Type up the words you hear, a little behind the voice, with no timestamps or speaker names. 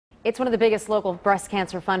It's one of the biggest local breast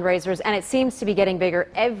cancer fundraisers, and it seems to be getting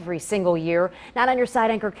bigger every single year. Not on Your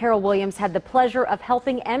Side anchor Carol Williams had the pleasure of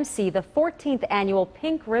helping MC the 14th annual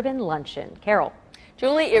Pink Ribbon Luncheon. Carol.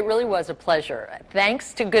 Julie, it really was a pleasure.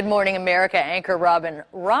 Thanks to Good Morning America anchor Robin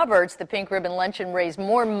Roberts, the Pink Ribbon Luncheon raised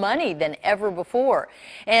more money than ever before.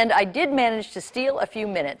 And I did manage to steal a few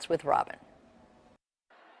minutes with Robin.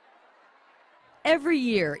 Every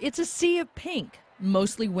year, it's a sea of pink,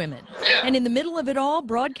 mostly women. And in the middle of it all,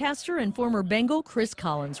 broadcaster and former Bengal Chris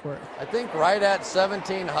Collinsworth. I think right at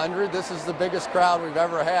 1,700, this is the biggest crowd we've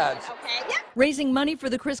ever had. Raising money for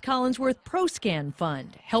the Chris Collinsworth ProScan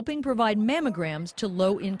Fund, helping provide mammograms to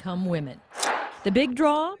low-income women. The big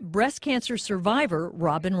draw, breast cancer survivor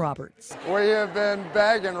Robin Roberts. We have been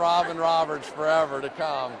begging Robin Roberts forever to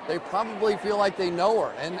come. They probably feel like they know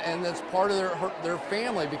her, and that's part of their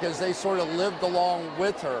family because they sort of lived along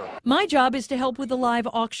with her. My job is to help with a live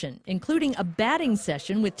auction, including a batting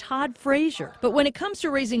session with Todd Frazier. But when it comes to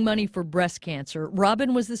raising money for breast cancer,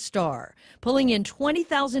 Robin was the star, pulling in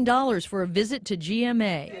 $20,000 for a visit to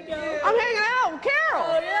GMA. I'm hanging out with Carol.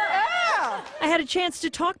 Oh, yeah. I had a chance to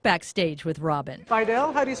talk backstage with Robin.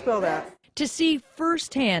 Fidel, how do you spell that? To see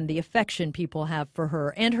firsthand the affection people have for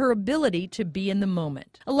her and her ability to be in the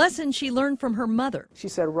moment. A lesson she learned from her mother. She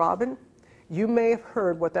said, Robin, you may have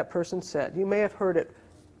heard what that person said. You may have heard it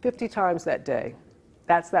 50 times that day.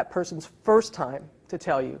 That's that person's first time to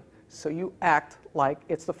tell you. So you act like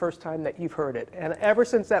it's the first time that you've heard it. And ever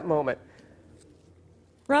since that moment,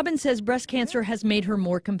 Robin says breast cancer has made her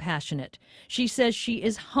more compassionate. She says she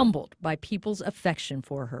is humbled by people's affection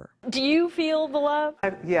for her. Do you feel the love?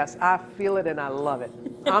 yes, I feel it and I love it.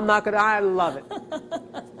 I love it.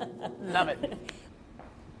 Love it.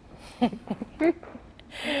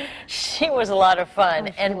 She was a lot of fun.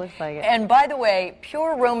 Looks like it. And by the way,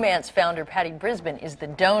 Pure Romance founder Patty Brisbane is the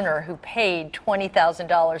donor who paid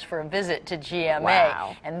 $20,000 for a visit to GMA.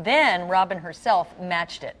 Wow. And then Robin herself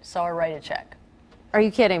matched it. Saw her write a check. Are you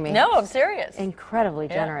kidding me? No, I'm serious. Incredibly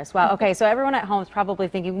generous. Wow. Okay, so everyone at home is probably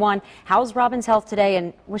thinking, one, how's Robin's health today,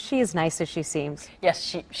 and was she as nice as she seems?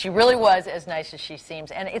 Yes, she really was as nice as she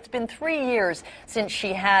seems. And it's been 3 years since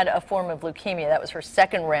she had a form of leukemia. That was her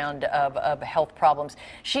second round of health problems.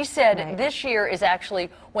 She said this year is actually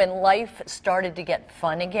when life started to get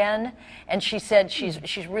fun again. And she said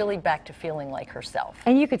she's really back to feeling like herself.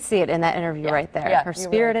 And you could see it in that interview right there. Yeah, Her you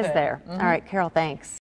spirit really is could. there. All right, Carol, thanks.